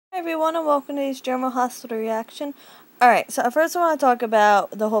Everyone, and welcome to today's General Hospital reaction. Alright, so first I want to talk about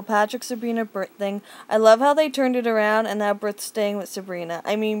the whole Patrick, Sabrina, Britt thing. I love how they turned it around and now Britt's staying with Sabrina.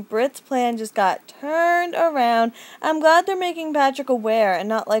 I mean, Britt's plan just got turned around. I'm glad they're making Patrick aware and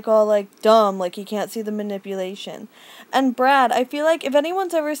not all dumb, like he can't see the manipulation. And Brad, I feel like if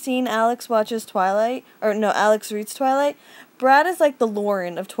anyone's ever seen Alex reads Twilight, Brad is like the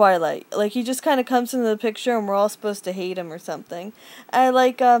Lauren of Twilight. Like, he just kind of comes into the picture and we're all supposed to hate him or something. I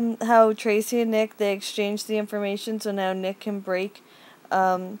like how Tracy and Nick, they exchanged the information so now Nick can break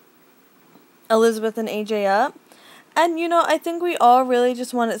Elizabeth and AJ up. And, I think we all really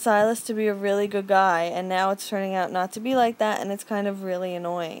just wanted Silas to be a really good guy, and now it's turning out not to be like that, and it's kind of really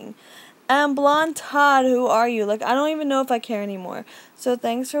annoying. And Blonde Todd, who are you? Like, I don't even know if I care anymore. So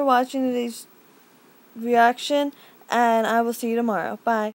thanks for watching today's reaction, and I will see you tomorrow. Bye.